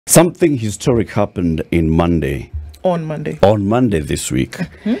Something historic happened on Monday this week.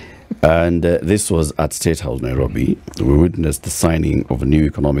 And this was at State House, Nairobi. We witnessed the signing of a new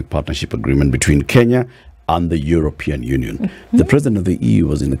economic partnership agreement between Kenya and the European Union. The president of the EU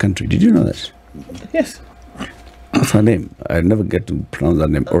was in the country. Did you know that? Yes. What's her name? I never get to pronounce that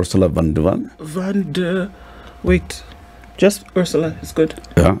name. Ursula von der Leyen? Wait. Just Ursula is good.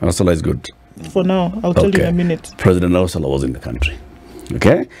 Yeah, Ursula is good. For now, I'll tell you in a minute. President Ursula was in the country.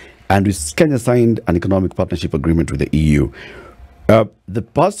 Okay? And Kenya signed an economic partnership agreement with the EU. The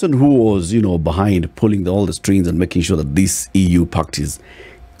person who was, behind pulling all the strings and making sure that this EU pact is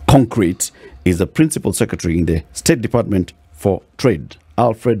concrete is the principal secretary in the State Department for Trade,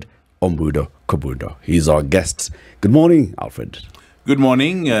 Alfred Ombundo. He's our guest. Good morning, Alfred. Good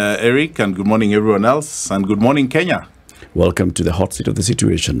morning, Eric, and good morning, everyone else, and good morning, Kenya. Welcome to the hot seat of the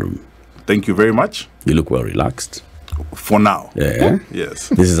Situation Room. Thank you very much. You look well relaxed. For now. Yeah. Yes.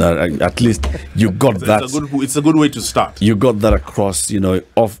 This is at least you got that. It's a good way to start. You got that across,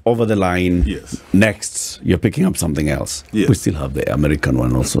 over the line. Yes. Next, you're picking up something else. Yes. We still have the American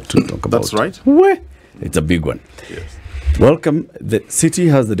one also to talk about. That's right. It's a big one. Yes. Welcome. The city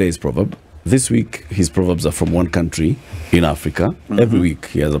has the day's proverb. This week, his proverbs are from one country in Africa. Every week,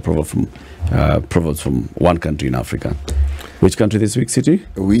 he has a proverb from proverbs from one country in Africa. Which country this week, City?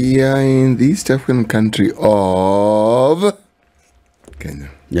 We are in the East African country of Kenya.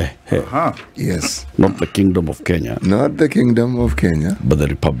 Yeah. Hey. Yes. Not the Kingdom of Kenya. Not the Kingdom of Kenya. But the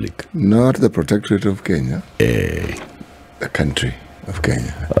Republic. Not the Protectorate of Kenya. The country of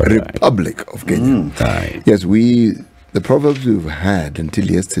Kenya. Right. Republic of Kenya. Right. Yes, the proverbs we've had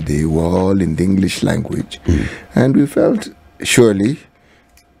until yesterday were all in the English language. And we felt, surely,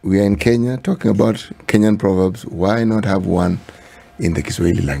 we are in Kenya talking about Kenyan proverbs. Why not have one in the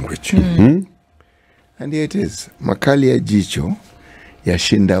Kiswahili language? And here it is. Makali ya jicho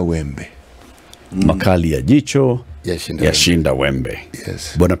yashinda wembe. Makali ya jicho yashinda wembe.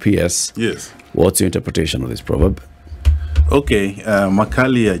 Yes. Bwana PS. Yes. What's your interpretation of this proverb? Okay.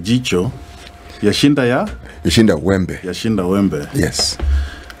 Makali ya jicho yashinda wembe. Yashinda wembe. Yes.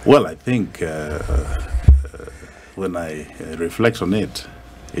 Well, I think when I reflect on it,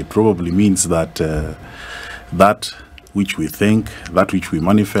 it probably means that that which we think, that which we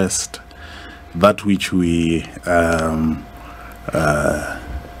manifest, that which we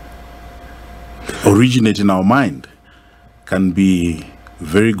originate in our mind can be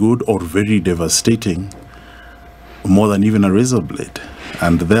very good or very devastating, more than even a razor blade.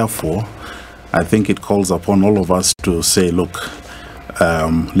 And therefore, I think it calls upon all of us to say, look,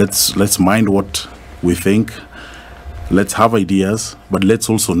 let's mind what we think. Let's have ideas, but let's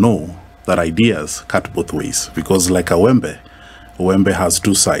also know that ideas cut both ways, because like a wembe has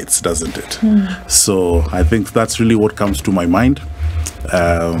two sides, doesn't it? So I think that's really what comes to my mind.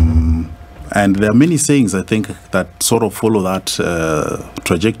 And there are many sayings, I think, that sort of follow that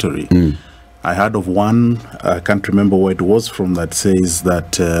trajectory. I heard of one, I can't remember where it was from, that says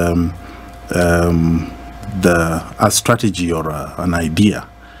that a strategy or an idea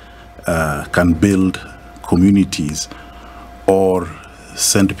can build communities or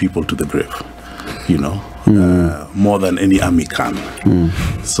send people to the grave, more than any army can.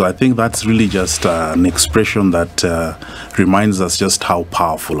 So I think that's really just an expression that reminds us just how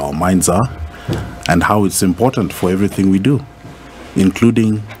powerful our minds are and how it's important for everything we do,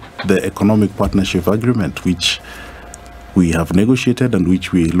 including the economic partnership agreement, which we have negotiated and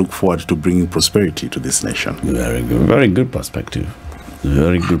which we look forward to bringing prosperity to this nation. Very good perspective.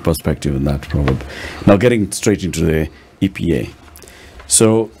 Very good perspective in that proverb. Now getting straight into the EPA.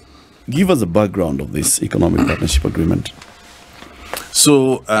 So give us a background of this economic partnership agreement.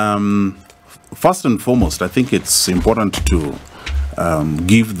 So first and foremost, I think it's important to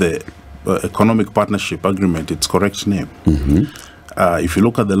give the economic partnership agreement its correct name. If you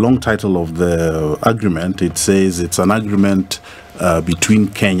look at the long title of the agreement, it says it's an agreement between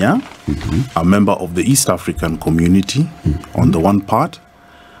Kenya, a member of the East African Community, on the one part,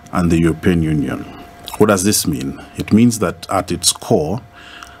 and the European Union. What does this mean? It means that at its core,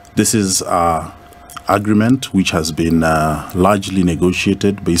 this is an agreement which has been largely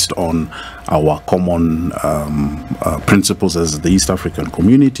negotiated based on our common principles as the East African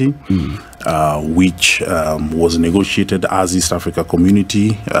Community, which was negotiated as East Africa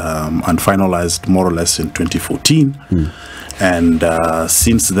Community and finalized more or less in 2014. And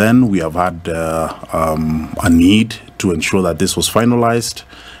since then, we have had a need to ensure that this was finalized.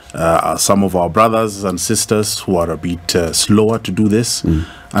 Some of our brothers and sisters who are a bit slower to do this,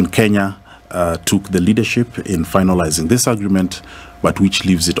 and Kenya took the leadership in finalizing this agreement, but which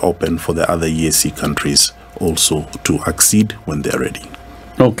leaves it open for the other EAC countries also to accede when they're ready.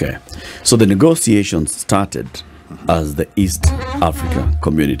 Okay. So the negotiations started as the East Africa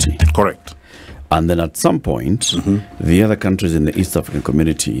Community. Correct. And then at some point, the other countries in the East African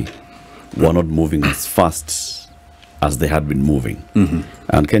Community were not moving as fast as they had been moving.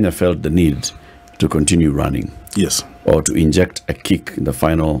 And Kenya felt the need to continue running. Yes. Or to inject a kick in the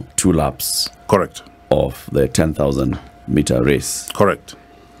final 2 laps. Correct. Of the 10,000 meter race. Correct.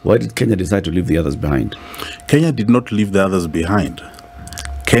 Why did Kenya decide to leave the others behind? Kenya did not leave the others behind.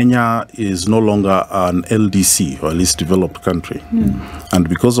 Kenya is no longer an LDC, or at least developed country. And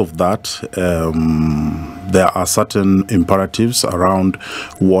because of that, there are certain imperatives around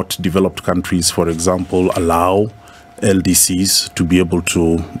what developed countries, for example, allow LDCs to be able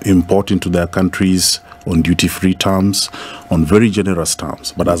to import into their countries on duty-free terms, on very generous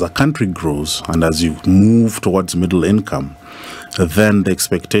terms. But as a country grows and as you move towards middle income, then the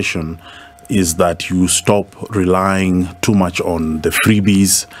expectation is that you stop relying too much on the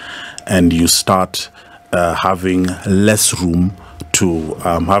freebies and you start having less room to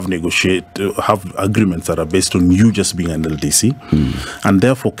have agreements that are based on you just being an LDC. And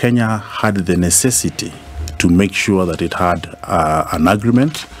therefore, Kenya had the necessity to make sure that it had an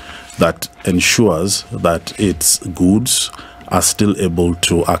agreement that ensures that its goods are still able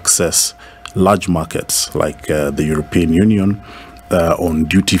to access large markets like the European Union on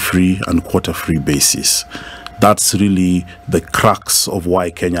duty-free and quota-free basis. That's really the crux of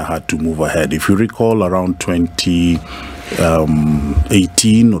why Kenya had to move ahead. If you recall, around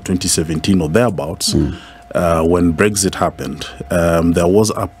 2018 or 2017 or thereabouts, when Brexit happened, there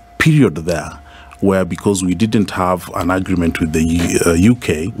was a period there where, because we didn't have an agreement with the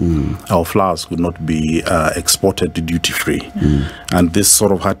UK, our flowers could not be exported duty-free. And this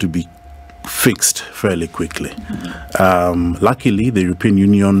sort of had to be fixed fairly quickly. Luckily, the European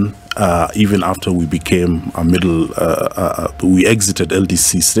Union, even after we became we exited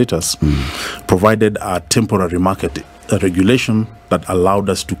LDC status, provided a temporary market regulation that allowed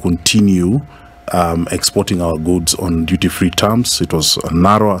us to continue exporting our goods on duty-free terms. It was a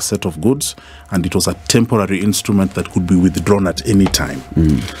narrower set of goods, and it was a temporary instrument that could be withdrawn at any time.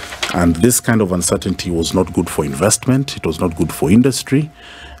 And this kind of uncertainty was not good for investment, it was not good for industry,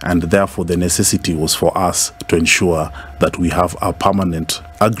 and therefore the necessity was for us to ensure that we have a permanent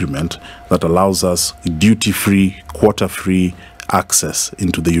agreement that allows us duty-free, quota-free access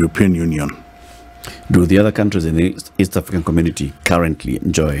into the European Union. Do the other countries in the East African Community currently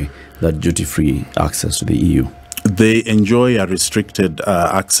enjoy that duty-free access to the EU? They enjoy a restricted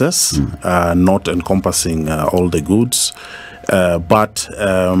access, not encompassing all the goods, but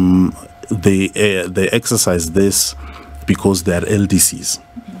they exercise this because they are LDCs,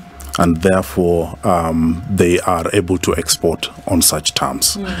 and therefore they are able to export on such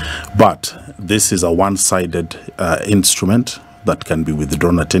terms. But this is a one-sided instrument that can be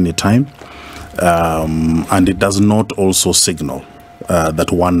withdrawn at any time. And it does not also signal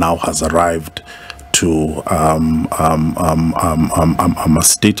that one now has arrived to a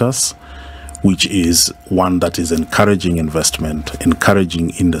status which is one that is encouraging investment, encouraging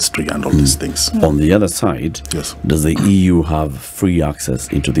industry, and all these things. On the other side, yes, does the EU have free access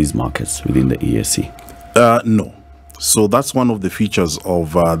into these markets within the EAC? No. So that's one of the features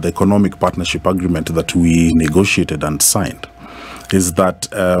of the economic partnership agreement that we negotiated and signed, is that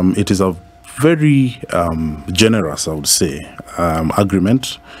it is a very generous, I would say,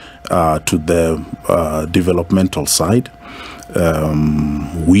 agreement to the developmental side.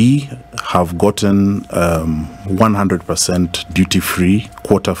 We have gotten 100% duty-free,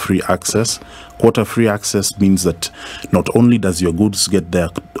 quota-free access. Quota-free access means that not only does your goods get there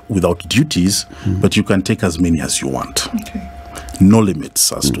without duties, but you can take as many as you want. Okay. No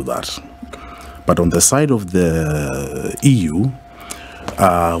limits as to that. But on the side of the EU,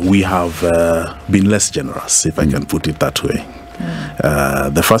 we have been less generous, if I can put it that way.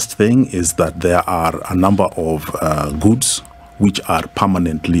 The first thing is that there are a number of goods which are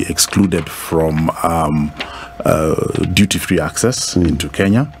permanently excluded from duty-free access into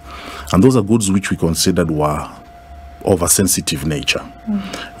Kenya. And those are goods which we considered were of a sensitive nature,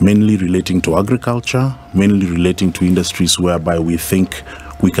 mainly relating to agriculture, mainly relating to industries whereby we think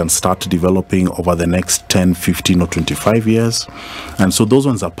we can start developing over the next 10, 15 or 25 years. And so those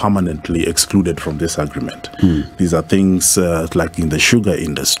ones are permanently excluded from this agreement. These are things like in the sugar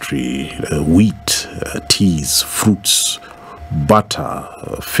industry, wheat, teas, fruits, butter,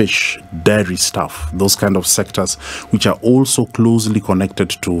 fish, dairy stuff, those kind of sectors which are also closely connected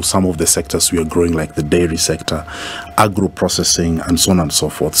to some of the sectors we are growing, like the dairy sector, agro-processing, and so on and so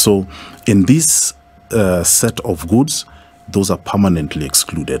forth. So in this set of goods, those are permanently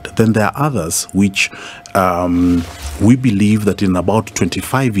excluded. Then there are others which we believe that in about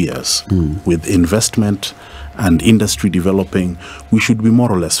 25 years, with investment and industry developing, we should be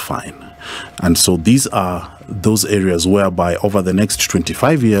more or less fine. And so these are those areas whereby over the next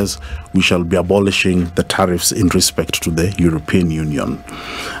 25 years, we shall be abolishing the tariffs in respect to the European Union.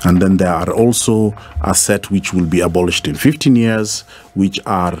 And then there are also a set which will be abolished in 15 years, which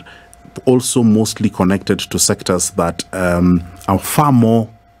are also mostly connected to sectors that are far more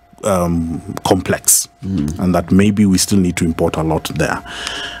complex, and that maybe we still need to import a lot there.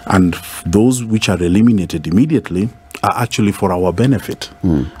 And those which are eliminated immediately are actually for our benefit.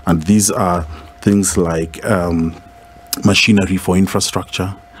 And these are things like machinery for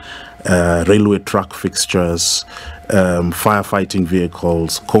infrastructure, railway track fixtures, firefighting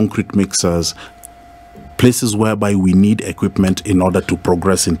vehicles, concrete mixers, places whereby we need equipment in order to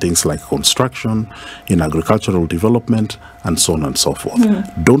progress in things like construction, in agricultural development, and so on and so forth.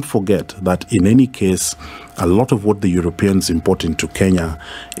 Don't forget that in any case, a lot of what the Europeans import into Kenya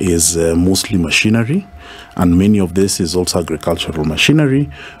is mostly machinery, and many of this is also agricultural machinery.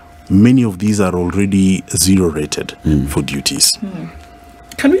 Many of these are already zero rated for duties.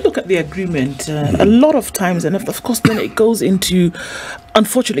 Can we look at the agreement? A lot of times, and of course, then it goes into,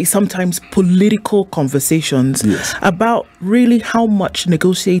 unfortunately, sometimes political conversations about really how much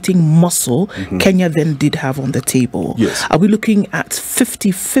negotiating muscle Kenya then did have on the table. Are we looking at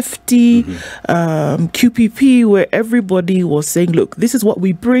 50-50 QPP, where everybody was saying, look, this is what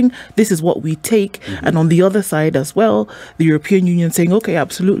we bring, this is what we take, and on the other side as well, the European Union saying, okay,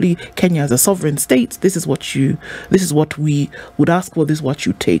 absolutely, Kenya is a sovereign state, this is what we would ask for, this is what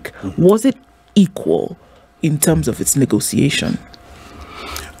you take. Was it equal in terms of its negotiation?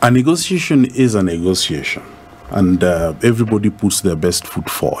 A negotiation is a negotiation, and everybody puts their best foot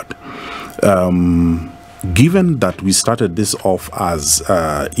forward. Given that we started this off as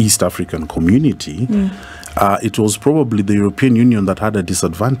East African community, it was probably the European Union that had a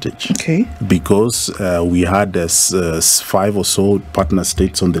disadvantage. Because we had 5 or so partner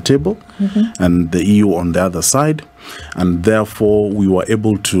states on the table, and the EU on the other side. And therefore, we were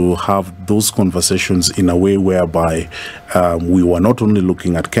able to have those conversations in a way whereby we were not only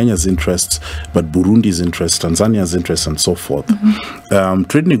looking at Kenya's interests, but Burundi's interests, Tanzania's interests, and so forth.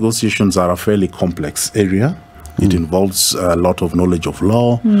 Trade negotiations are a fairly complex area. It involves a lot of knowledge of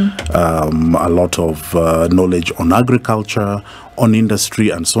law, a lot of knowledge on agriculture, on industry,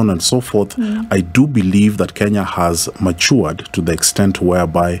 and so on and so forth. I do believe that Kenya has matured to the extent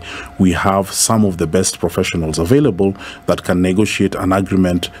whereby we have some of the best professionals available that can negotiate an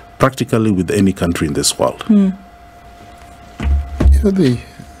agreement practically with any country in this world. You know,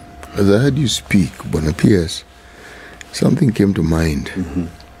 as I heard you speak, Bonapiers, something came to mind.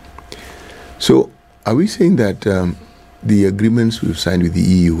 So, are we saying that the agreements we've signed with the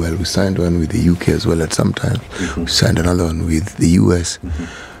EU, well, we signed one with the UK as well at some time, we signed another one with the US,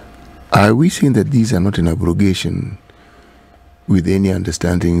 are we saying that these are not in abrogation with any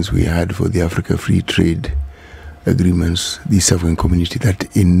understandings we had for the Africa Free Trade agreements, the sovereign community,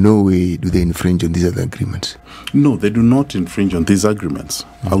 that in no way do they infringe on these other agreements? No, they do not infringe on these agreements.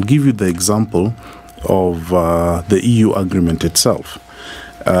 I'll give you the example of the EU agreement itself.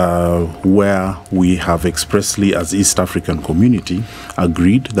 Where we have expressly, as East African community,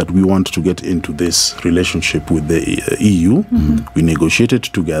 agreed that we want to get into this relationship with the EU. We negotiated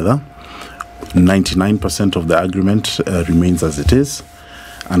together. 99% of the agreement remains as it is,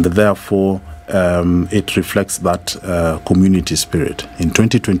 and therefore it reflects that community spirit. In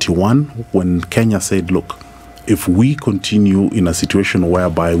 2021, when Kenya said, look, if we continue in a situation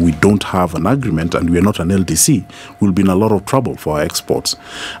whereby we don't have an agreement and we are not an LDC, we'll be in a lot of trouble for our exports.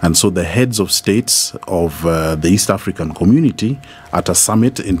 And so the heads of states of the East African community at a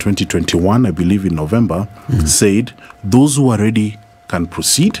summit in 2021, I believe in November, said those who are ready can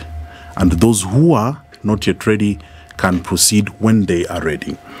proceed, and those who are not yet ready can proceed when they are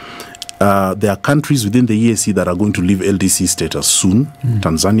ready. There are countries within the EAC that are going to leave LDC status soon.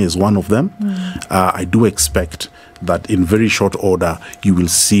 Tanzania is one of them. I do expect that in very short order, you will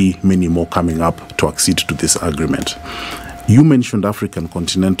see many more coming up to accede to this agreement. You mentioned African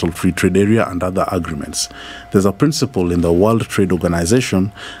Continental Free Trade Area and other agreements. There's a principle in the World Trade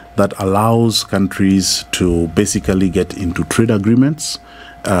Organization that allows countries to basically get into trade agreements,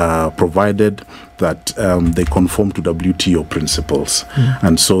 provided that they conform to WTO principles.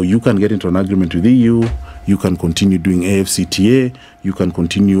 And so you can get into an agreement with the EU, you can continue doing AFCTA, you can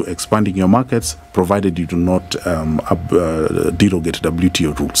continue expanding your markets, provided you do not derogate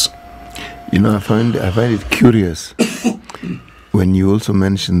WTO rules. You know, I find it curious when you also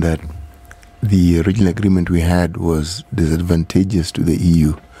mention that the original agreement we had was disadvantageous to the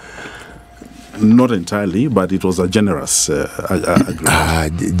EU? Not entirely, but it was a generous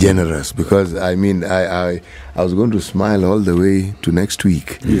agreement. Generous, because I mean, I was going to smile all the way to next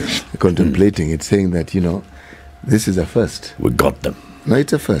week, contemplating it, saying that, you know, this is a first. We got them. No,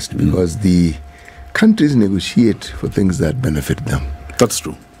 it's a first, because the countries negotiate for things that benefit them. That's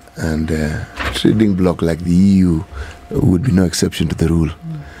true. And a trading bloc like the EU would be no exception to the rule.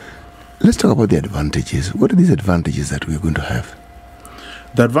 Let's talk about the advantages. What are these advantages that we're going to have?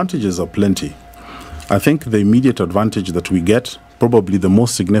 The advantages are plenty. I think the immediate advantage that we get, probably the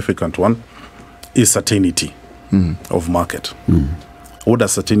most significant one, is certainty of market. What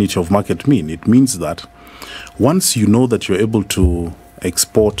does certainty of market mean? It means that once you know that you're able to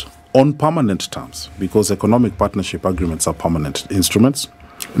export on permanent terms, because economic partnership agreements are permanent instruments.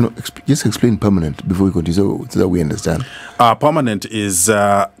 No, just explain permanent before we continue so that we understand. Permanent is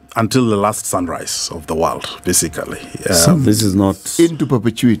until the last sunrise of the world, basically. So this is not... Into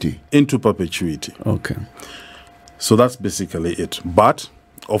perpetuity. Into perpetuity. Okay. So that's basically it. But,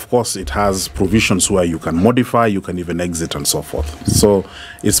 of course, it has provisions where you can modify, you can even exit and so forth. So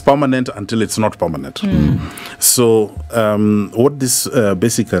it's permanent until it's not permanent. So what this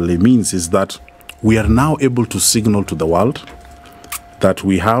basically means is that we are now able to signal to the world that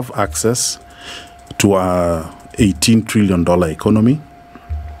we have access to a $18 trillion economy,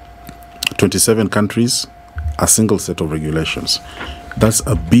 27 countries, a single set of regulations. That's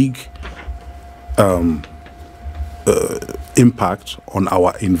a big impact on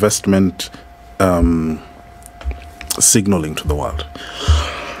our investment signaling to the world.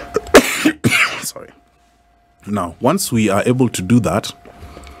 Sorry. Now, once we are able to do that,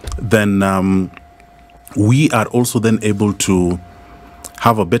 then we are also then able to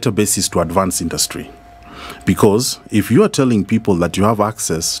have a better basis to advance industry. Because if you are telling people that you have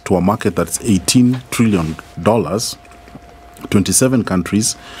access to a market that's $18 trillion, 27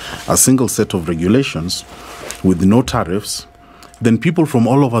 countries, a single set of regulations with no tariffs, then people from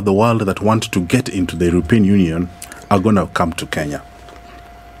all over the world that want to get into the European Union are going to come to Kenya.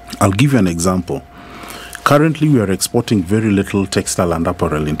 I'll give you an example. Currently, we are exporting very little textile and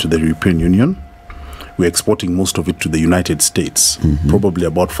apparel into the European Union. We're exporting most of it to the United States, probably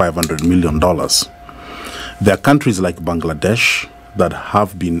about $500 million. There are countries like Bangladesh that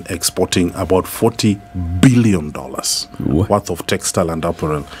have been exporting about $40 billion worth of textile and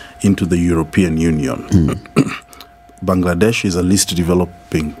apparel into the European Union. Bangladesh is a least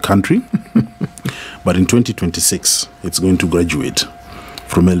developing country, but in 2026, it's going to graduate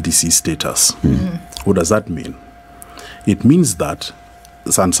from LDC status. What does that mean? It means that,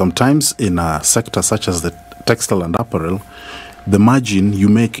 and sometimes in a sector such as the textile and apparel, the margin you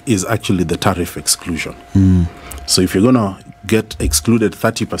make is actually the tariff exclusion. So if you're going to get excluded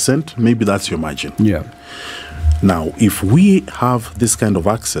 30%, maybe that's your margin. Yeah. Now, if we have this kind of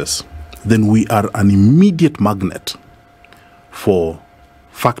access, then we are an immediate magnet for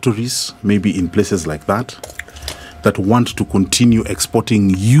factories, maybe in places like that want to continue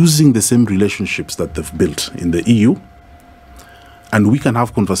exporting using the same relationships that they've built in the EU. And we can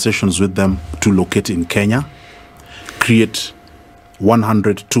have conversations with them to locate in Kenya, create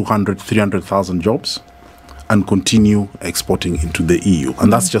 100, 200, 300,000 jobs, and continue exporting into the EU.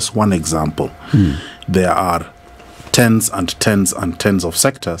 And that's just one example. There are tens and tens and tens of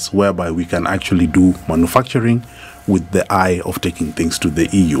sectors whereby we can actually do manufacturing with the eye of taking things to the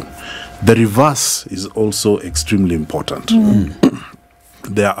EU. The reverse is also extremely important.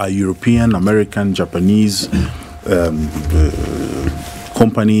 There are European, American, Japanese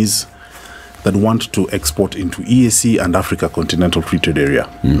companies that want to export into EAC and Africa Continental Free Trade Area.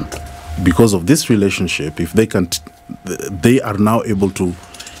 Because of this relationship, if they can, they are now able to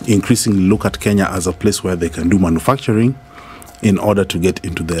increasingly look at Kenya as a place where they can do manufacturing in order to get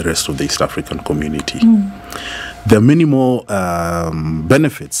into the rest of the East African community. There are many more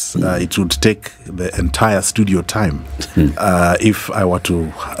benefits. It would take the entire studio time if I were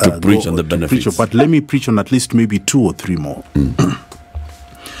to preach on the benefits. But let me preach on at least maybe 2 or 3 more.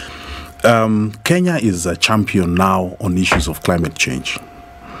 Kenya is a champion now on issues of climate change.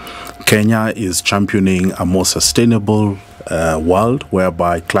 Kenya is championing a more sustainable world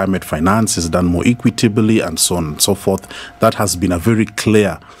whereby climate finance is done more equitably and so on and so forth. That has been a very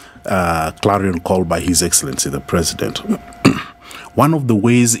clear clarion call by His Excellency the President. One of the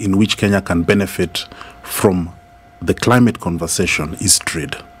ways in which Kenya can benefit from the climate conversation is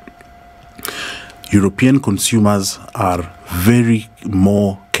trade. European consumers are very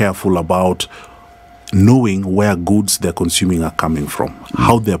more careful about knowing where goods they're consuming are coming from,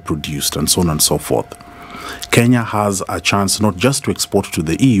 how they're produced, and so on and so forth. Kenya has a chance not just to export to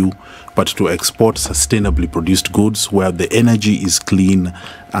the EU, but to export sustainably produced goods where the energy is clean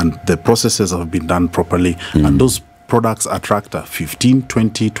and the processes have been done properly, and those products attract a 15,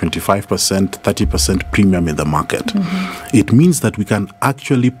 20, 25%, 30% premium in the market. It means that we can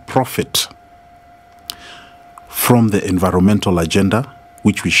actually profit from the environmental agenda,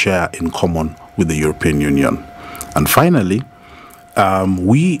 which we share in common with the European Union. And finally,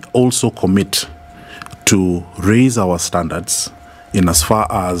 we also commit to raise our standards in as far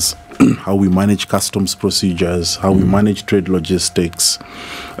as how we manage customs procedures, how we manage trade logistics.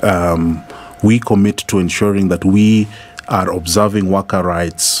 We commit to ensuring that we are observing worker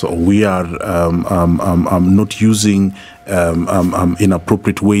rights, or we are not using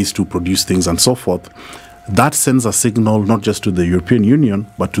inappropriate ways to produce things and so forth. That sends a signal not just to the European Union,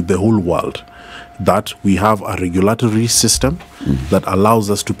 but to the whole world, that we have a regulatory system that allows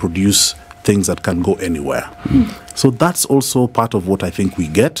us to produce things that can go anywhere. So that's also part of what I think we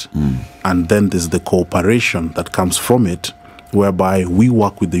get. And then there's the cooperation that comes from it, whereby we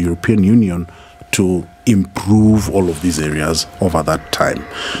work with the European Union to improve all of these areas over that time.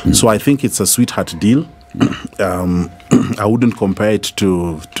 So I think it's a sweetheart deal. I wouldn't compare it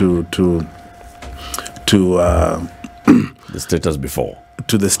to the status before.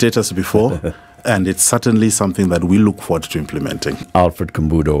 To the status before. And it's certainly something that we look forward to implementing. Alfred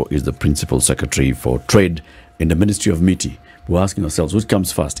Ombundo is the Principal Secretary for Trade in the Ministry of MITI. We're asking ourselves, which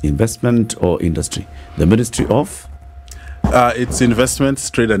comes first, investment or industry? The Ministry of? It's investments,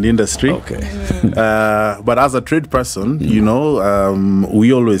 trade and industry. Okay. But as a trade person, you know,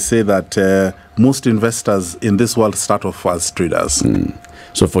 we always say that most investors in this world start off as traders.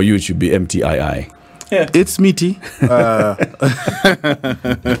 So for you, it should be MTII. Yeah. It's meaty. So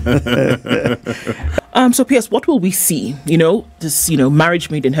PS, what will we see? You know, this, you know, marriage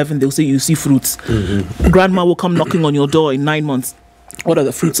made in heaven, they'll say you see fruits. Grandma will come knocking on your door in 9 months. What are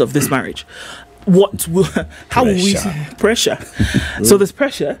the fruits of this marriage? How will we see pressure? So there's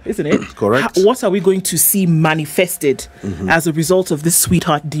pressure, isn't it? Correct. What are we going to see manifested as a result of this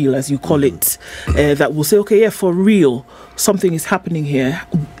sweetheart deal, as you call it, that will say, okay, yeah, for real, something is happening here.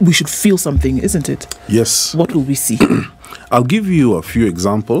 We should feel something, isn't it? Yes. What will we see? I'll give you a few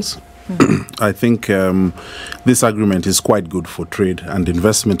examples. I think this agreement is quite good for trade and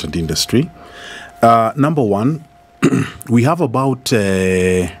investment and industry. Number one, we have about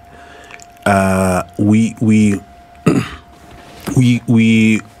we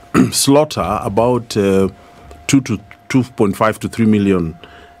slaughter about 2.5 to 3 million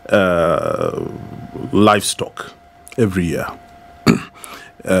livestock every year.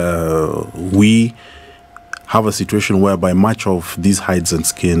 We have a situation whereby much of these hides and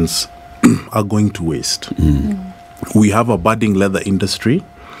skins are going to waste. We have a budding leather industry.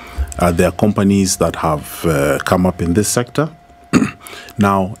 There are companies that have come up in this sector.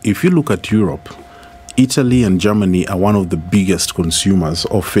 Now, if you look at Europe, Italy and Germany are one of the biggest consumers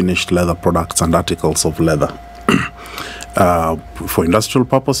of finished leather products and articles of leather for industrial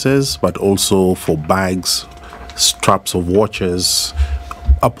purposes, but also for bags, straps of watches,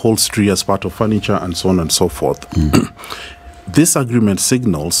 upholstery as part of furniture, and so on and so forth. This agreement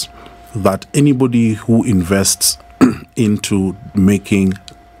signals that anybody who invests into making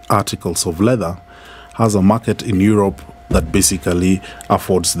articles of leather has a market in Europe that basically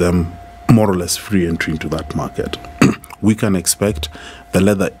affords them more or less free entry into that market. We can expect the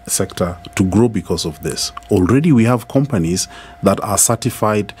leather sector to grow because of this. Already we have companies that are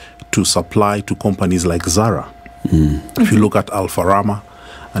certified to supply to companies like Zara. If you look at Alfarama,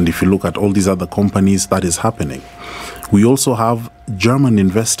 and if you look at all these other companies, that is happening. We also have German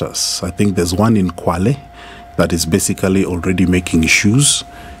investors. I think there's one in Kwale that is basically already making shoes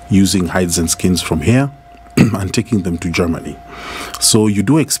using hides and skins from here and taking them to Germany. So you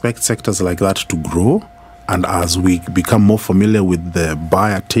do expect sectors like that to grow, and as we become more familiar with the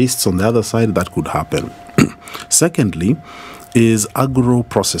buyer tastes on the other side, that could happen. Secondly is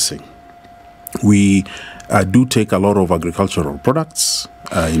agro-processing. We do take a lot of agricultural products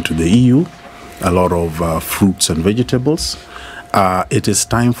into the EU, a lot of fruits and vegetables. It is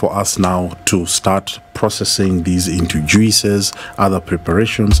time for us now to start processing these into juices, other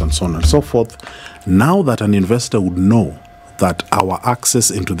preparations, and so on and so forth. Now that an investor would know that our access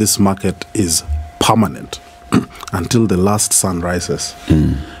into this market is permanent until the last sun rises,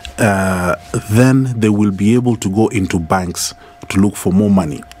 then they will be able to go into banks to look for more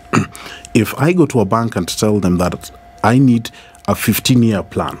money. If I go to a bank and tell them that I need a 15-year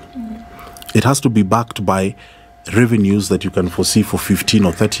plan, it has to be backed by revenues that you can foresee for 15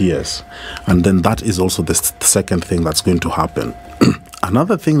 or 30 years. And then that is also the second thing that's going to happen.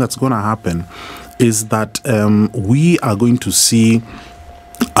 Another thing that's going to happen is that we are going to see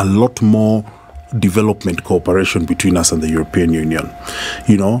a lot more development cooperation between us and the European Union.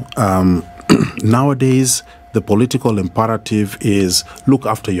 You know, nowadays the political imperative is look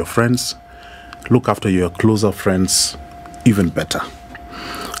after your friends, look after your closer friends even better.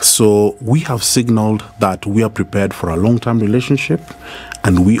 So we have signaled that we are prepared for a long-term relationship,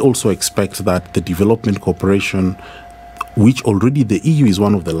 and we also expect that the development cooperation, which already the EU is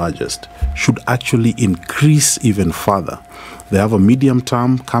one of the largest, should actually increase even further. They have a medium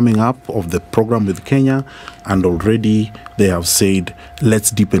term coming up of the program with Kenya, and already they have said, let's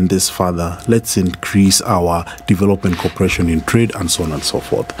deepen this further, let's increase our development cooperation in trade, and so on and so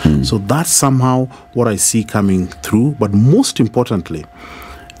forth. So that's somehow what I see coming through. But most importantly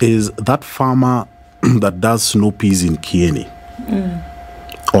is that farmer that does snow peas in Kieni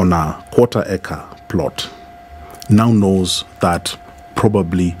on a quarter-acre plot now knows that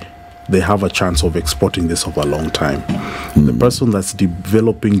probably they have a chance of exporting this over a long time. The person that's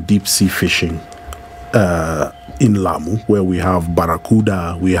developing deep sea fishing in Lamu, where we have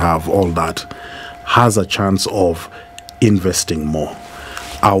barracuda, we have all that, has a chance of investing more.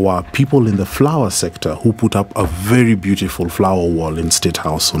 Our people in the flower sector who put up a very beautiful flower wall in State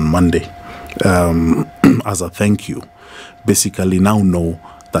House on Monday as a thank you, basically now know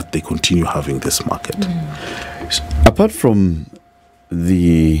that they continue having this market. Apart from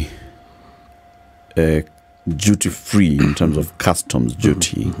the duty-free in terms of customs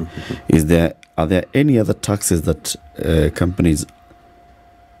duty, are there any other taxes that companies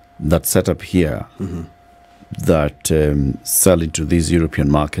that set up here that sell into these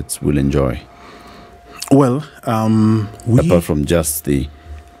European markets will enjoy? Well, apart from just the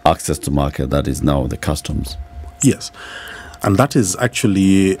access to market that is now the customs. Yes. And that is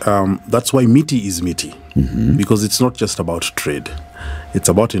actually, that's why MITI is MITI, because it's not just about trade. It's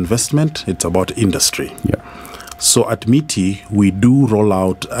about investment, it's about industry. Yeah. So at MITI, we do roll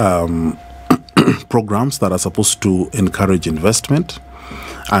out programs that are supposed to encourage investment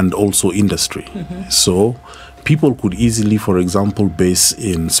and also industry. So people could easily, for example, base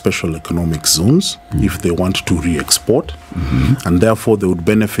in special economic zones if they want to re-export, and therefore they would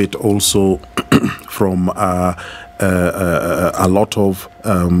benefit also from a lot of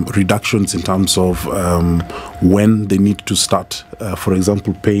reductions in terms of when they need to start, for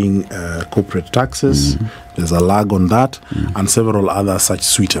example, paying corporate taxes. There's a lag on that, and several other such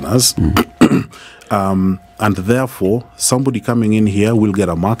sweeteners. And therefore, somebody coming in here will get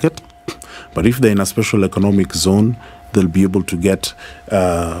a market, but if they're in a special economic zone, they'll be able to get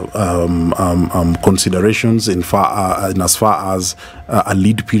considerations in as far as a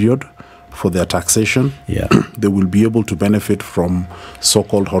lead period for their taxation. Yeah. They will be able to benefit from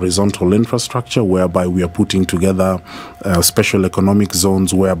so-called horizontal infrastructure, whereby we are putting together special economic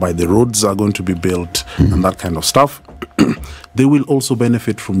zones whereby the roads are going to be built and that kind of stuff. They will also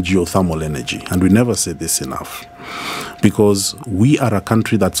benefit from geothermal energy, and we never say this enough, because we are a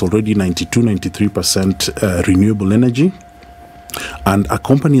country that's already 92-93% renewable energy, and a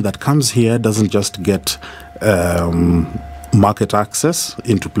company that comes here doesn't just get market access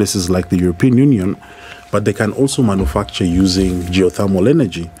into places like the European Union, but they can also manufacture using geothermal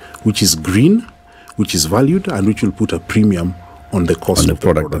energy, which is green, which is valued, and which will put a premium on the cost of the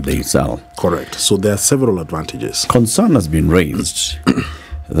product that they sell. Correct. So there are several advantages. Concern has been raised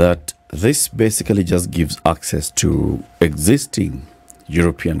that this basically just gives access to existing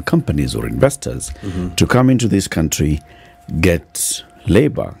European companies or investors to come into this country, get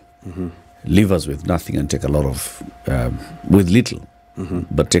labor, leave us with nothing, and take a lot of, with little,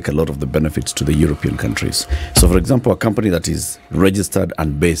 but take a lot of the benefits to the European countries. So, for example, a company that is registered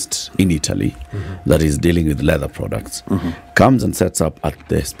and based in Italy, that is dealing with leather products, comes and sets up at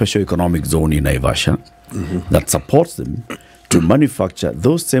the special economic zone in Naivasha that supports them to manufacture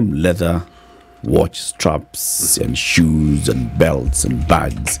those same leather watch straps and shoes and belts and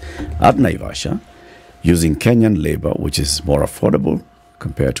bags at Naivasha using Kenyan labor, which is more affordable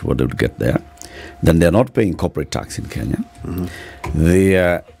compared to what they would get there. Then they're not paying corporate tax in Kenya. They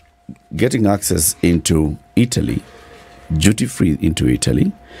are getting access into Italy, duty-free into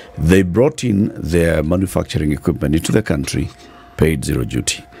Italy. They brought in their manufacturing equipment into the country, paid zero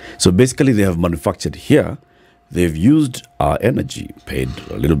duty. So basically they have manufactured here. They've used our energy, paid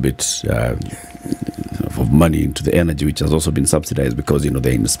a little bit of money into the energy, which has also been subsidized because, you know,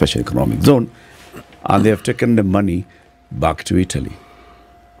 they're in a special economic zone. And they have taken the money back to Italy.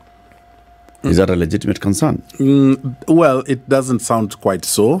 Is that a legitimate concern? Well, it doesn't sound quite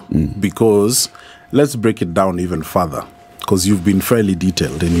so, because let's break it down even further, because you've been fairly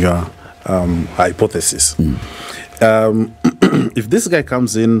detailed in your hypothesis. If this guy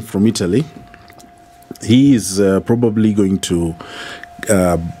comes in from Italy He is probably going to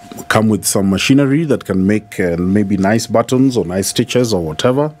come with some machinery that can make maybe nice buttons or nice stitches or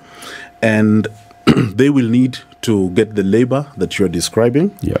whatever. And they will need to get the labor that you are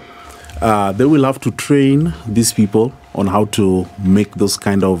describing. Yeah. They will have to train these people on how to make those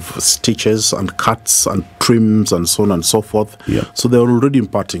kind of stitches and cuts and trims and so on and so forth. Yeah. So they're already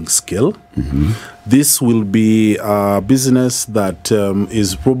imparting skill. This will be a business that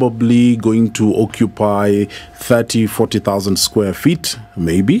is probably going to occupy 30, 40,000 square feet,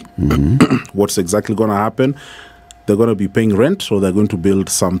 maybe. What's exactly going to happen? They're going to be paying rent, or they're going to build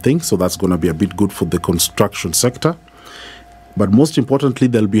something. So that's going to be a bit good for the construction sector. But most importantly,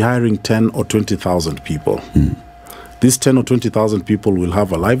 they'll be hiring 10 or 20,000 people. These 10 or 20,000 people will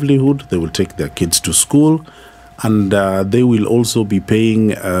have a livelihood. They will take their kids to school, and they will also be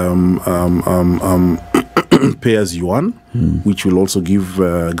paying pay as you earn, which will also give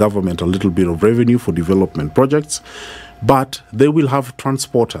government a little bit of revenue for development projects. But they will have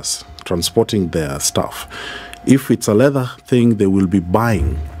transporters transporting their stuff. If it's a leather thing, they will be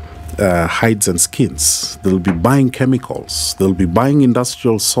buying hides and skins. They'll be buying chemicals. They'll be buying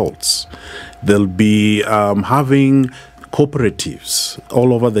industrial salts. They'll be having cooperatives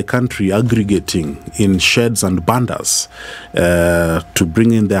all over the country aggregating in sheds and bandas to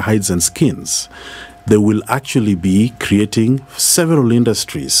bring in their hides and skins. They will actually be creating several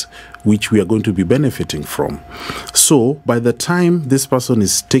industries which we are going to be benefiting from. So by the time this person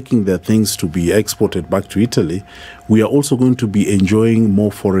is taking their things to be exported back to Italy, we are also going to be enjoying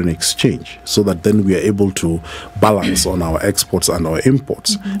more foreign exchange, so that then we are able to balance on our exports and our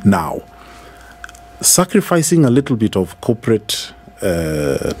imports. Now, sacrificing a little bit of corporate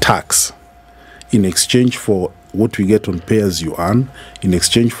tax in exchange for what we get on pay as you earn, in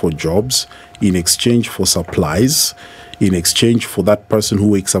exchange for jobs, in exchange for supplies, in exchange for that person who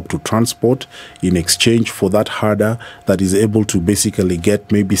wakes up to transport, in exchange for that herder that is able to basically get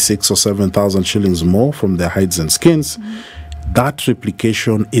maybe 6,000 or 7,000 shillings more from their hides and skins, that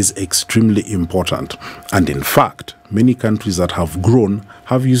replication is extremely important. And in fact, many countries that have grown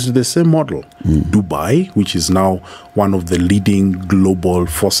have used the same model. Dubai, which is now one of the leading global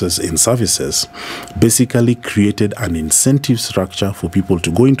forces in services, basically created an incentive structure for people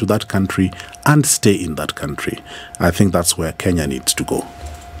to go into that country and stay in that country. I think that's where Kenya needs to go.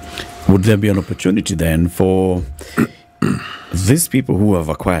 Would there be an opportunity then for these people who have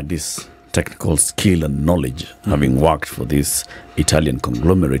acquired this technical skill and knowledge, having worked for this Italian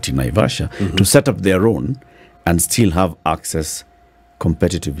conglomerate in Naivasha, to set up their own and still have access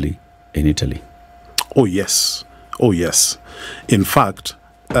competitively in Italy? Oh, yes. Oh, yes. In fact,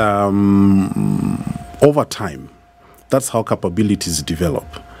 over time, that's how capabilities develop.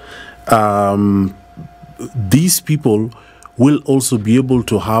 These people will also be able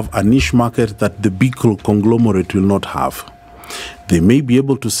to have a niche market that the big conglomerate will not have. They may be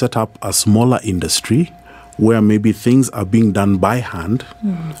able to set up a smaller industry where maybe things are being done by hand,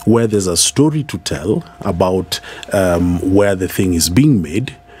 where there's a story to tell about where the thing is being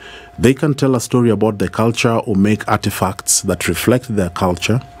made. They can tell a story about the culture or make artifacts that reflect their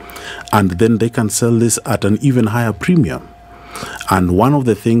culture, and then they can sell this at an even higher premium. And one of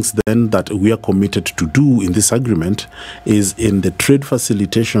the things then that we are committed to do in this agreement is in the trade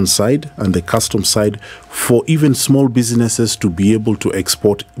facilitation side and the custom side for even small businesses to be able to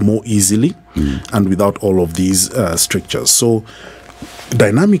export more easily and without all of these strictures. So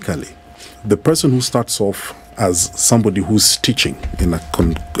dynamically, the person who starts off as somebody who's teaching in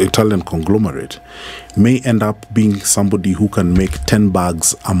an Italian conglomerate may end up being somebody who can make 10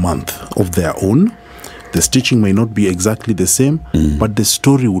 bags a month of their own. The stitching may not be exactly the same, but the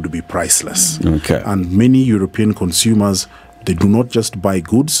story would be priceless. Okay. And many European consumers, they do not just buy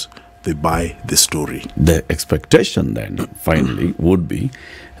goods, they buy the story. The expectation then, finally, would be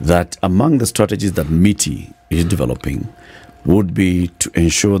that among the strategies that MITI is developing would be to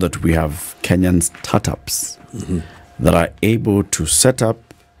ensure that we have Kenyan startups that are able to set up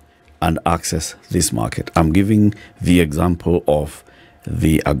and access this market. I'm giving the example of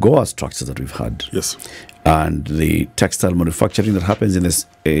the AGOA structure that we've had. Yes. And the textile manufacturing that happens in this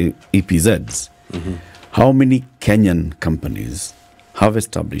EPZs. How many Kenyan companies have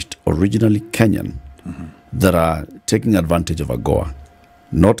established, originally Kenyan, that are taking advantage of AGOA?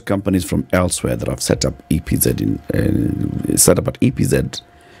 Not companies from elsewhere that have set up EPZ set up at EPZ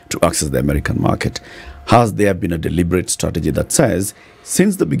to access the American market. Has there been a deliberate strategy that says,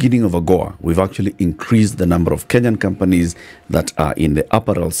 since the beginning of AGOA, we've actually increased the number of Kenyan companies that are in the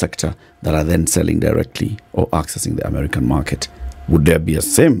apparel sector that are then selling directly or accessing the American market? Would there be a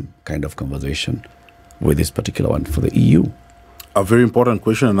same kind of conversation with this particular one for the EU? A very important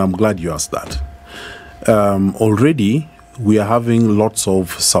question, and I'm glad you asked that. already we are having lots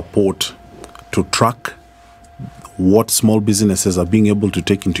of support to track what small businesses are being able to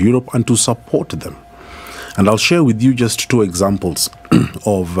take into Europe and to support them. And I'll share with you just two examples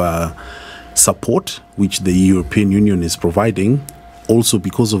of support which the European Union is providing also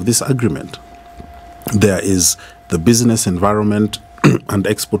because of this agreement. There is the Business Environment and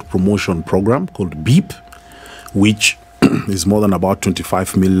Export Promotion Program called BEEP, which is more than about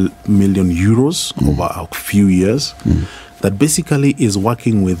 25 million euros over a few years, that basically is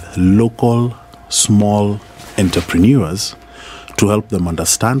working with local small entrepreneurs to help them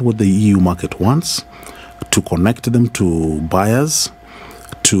understand what the EU market wants, to connect them to buyers,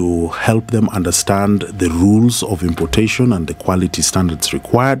 to help them understand the rules of importation and the quality standards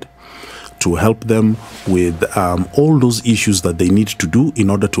required, to help them with all those issues that they need to do in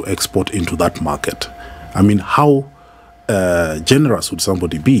order to export into that market. I mean, how generous would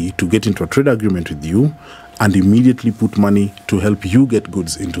somebody be to get into a trade agreement with you and immediately put money to help you get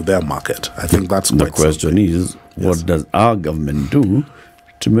goods into their market? I think that's the question is, what does our government do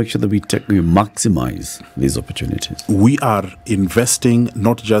to make sure that we maximize these opportunities? We are investing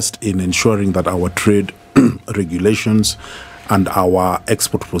not just in ensuring that our trade regulations and our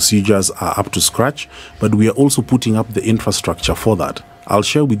export procedures are up to scratch, but we are also putting up the infrastructure for that. I'll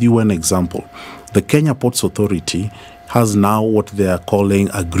share with you an example. The Kenya Ports Authority has now what they are calling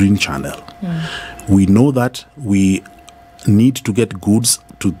a green channel. We know that we need to get goods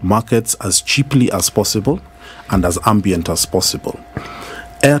to markets as cheaply as possible and as ambient as possible.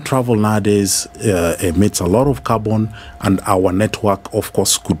 Air travel nowadays emits a lot of carbon, and our network, of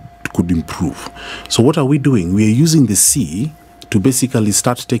course, could improve. So what are we doing? We are using the sea to basically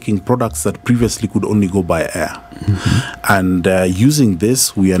start taking products that previously could only go by air. And using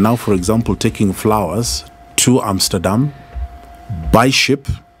this, we are now, for example, taking flowers to Amsterdam by ship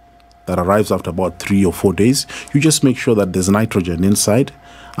that arrives after about 3 or 4 days. You just make sure that there's nitrogen inside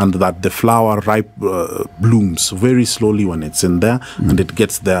and that the flower blooms very slowly when it's in there, and it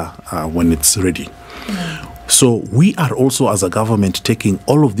gets there when it's ready. So we are also, as a government, taking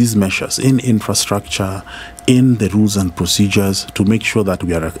all of these measures in infrastructure, in the rules and procedures to make sure that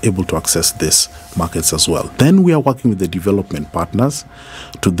we are able to access these markets as well. Then we are working with the development partners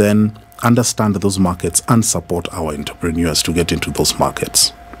to then understand those markets and support our entrepreneurs to get into those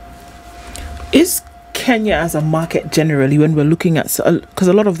markets. Is Kenya as a market generally, when we're looking at, because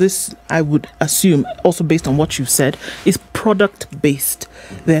a lot of this, I would assume, also based on what you've said, is product based.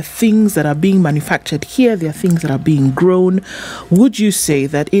 There are things that are being manufactured here, there are things that are being grown. Would you say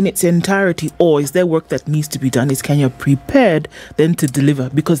that in its entirety, or is there work that needs to be done? Is Kenya prepared then to deliver?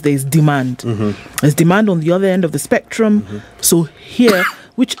 Because there's demand. There's demand on the other end of the spectrum. So here,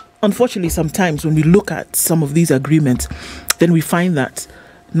 which unfortunately sometimes when we look at some of these agreements, then we find that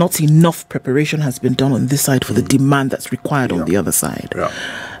not enough preparation has been done on this side for the demand that's required on the other side.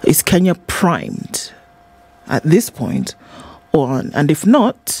 Is Kenya primed at this point? And if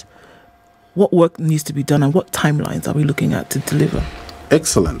not, what work needs to be done and what timelines are we looking at to deliver?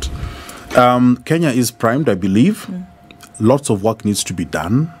 Excellent. Kenya is primed, I believe. Lots of work needs to be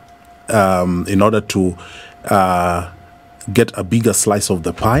done in order to get a bigger slice of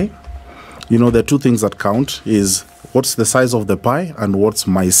the pie. You know, there are two things that count: is what's the size of the pie and what's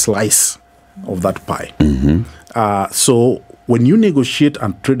my slice of that pie. So when you negotiate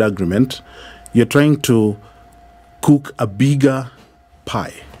a trade agreement, you're trying to cook a bigger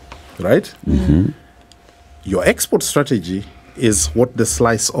pie, right? Your export strategy is what the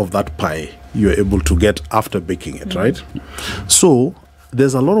slice of that pie you're able to get after baking it, right? So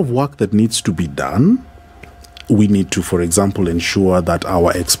there's a lot of work that needs to be done. We need to, for example, ensure that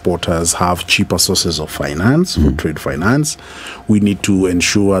our exporters have cheaper sources of finance for trade finance. We need to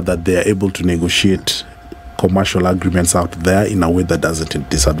ensure that they are able to negotiate commercial agreements out there in a way that doesn't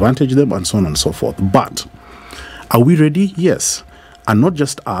disadvantage them, and so on and so forth. But are we ready? Yes. And not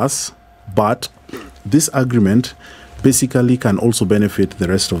just us, but this agreement basically can also benefit the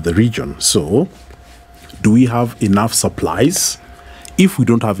rest of the region. So do we have enough supplies? If we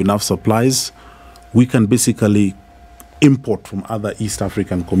don't have enough supplies, we can basically import from other East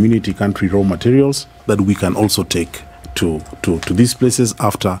African community country raw materials that we can also take to these places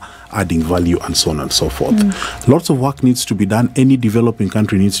after adding value, and so on and so forth. Lots of work needs to be done. Any developing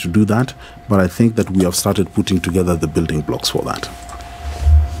country needs to do that, but I think that we have started putting together the building blocks for that.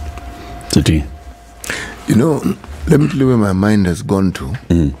 Titi. You know, let me tell you where my mind has gone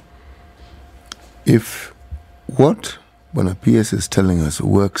to. If what Bwana PS is telling us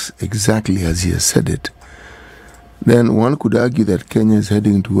works exactly as he has said it, then one could argue that Kenya is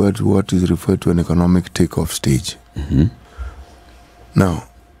heading towards what is referred to an economic takeoff stage. Now,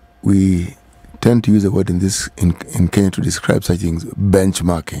 we tend to use the word in Kenya to describe such things,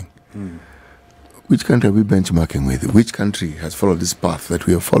 benchmarking. Which country are we benchmarking with? Which country has followed this path that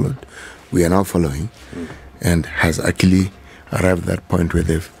we have followed, we are now following, and has actually arrived at that point where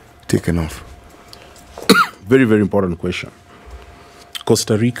they've taken off? Very, very important question.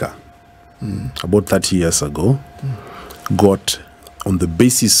 Costa Rica, about 30 years ago, got, on the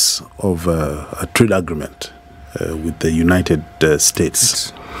basis of a trade agreement with the United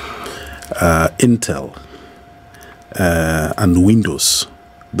States, Intel and Windows,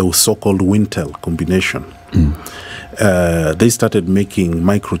 the so-called Wintel combination. They started making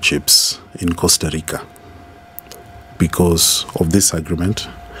microchips in Costa Rica because of this agreement.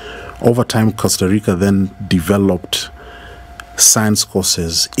 Over time, Costa Rica then developed science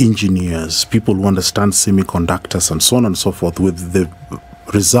courses, engineers, people who understand semiconductors and so on and so forth, with the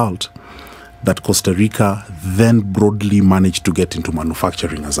result that Costa Rica then broadly managed to get into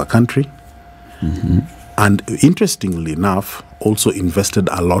manufacturing as a country. And interestingly enough, also invested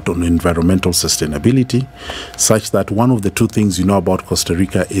a lot on environmental sustainability, such that one of the two things you know about Costa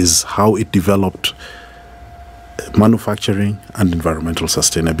Rica is how it developed manufacturing and environmental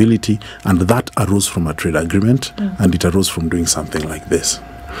sustainability, and that arose from a trade agreement, and it arose from doing something like this.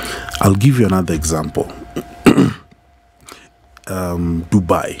 I'll give you another example.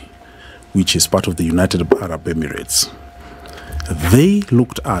 Dubai, which is part of the United Arab Emirates, they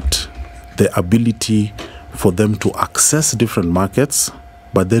looked at the ability for them to access different markets,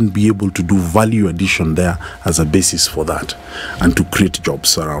 but then be able to do value addition there as a basis for that, and to create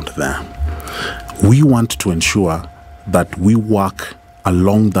jobs around there. We want to ensure that we work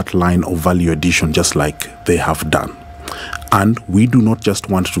along that line of value addition just like they have done. And we do not just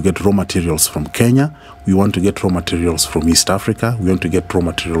want to get raw materials from Kenya, we want to get raw materials from East Africa, we want to get raw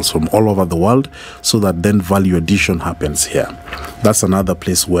materials from all over the world, so that then value addition happens here. That's another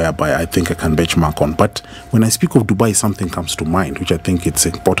place whereby I think I can benchmark on. But when I speak of Dubai, something comes to mind, which I think it's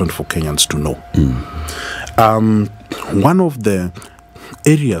important for Kenyans to know. One of the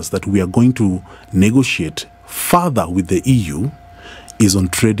areas that we are going to negotiate further with the EU is on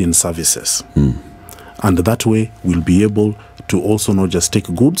trade in services. And that way we'll be able to also not just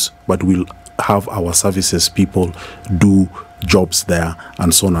take goods, but we'll have our services people do jobs there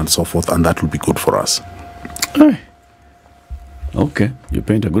and so on and so forth, and that will be good for us. Okay, you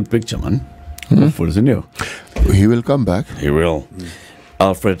paint a good picture, man. Hopeful, isn't you? He will come back. He will.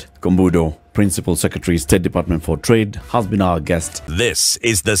 Alfred Ombundo, Principal Secretary, State Department for Trade, has been our guest. This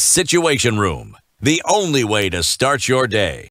is the Situation Room, the only way to start your day.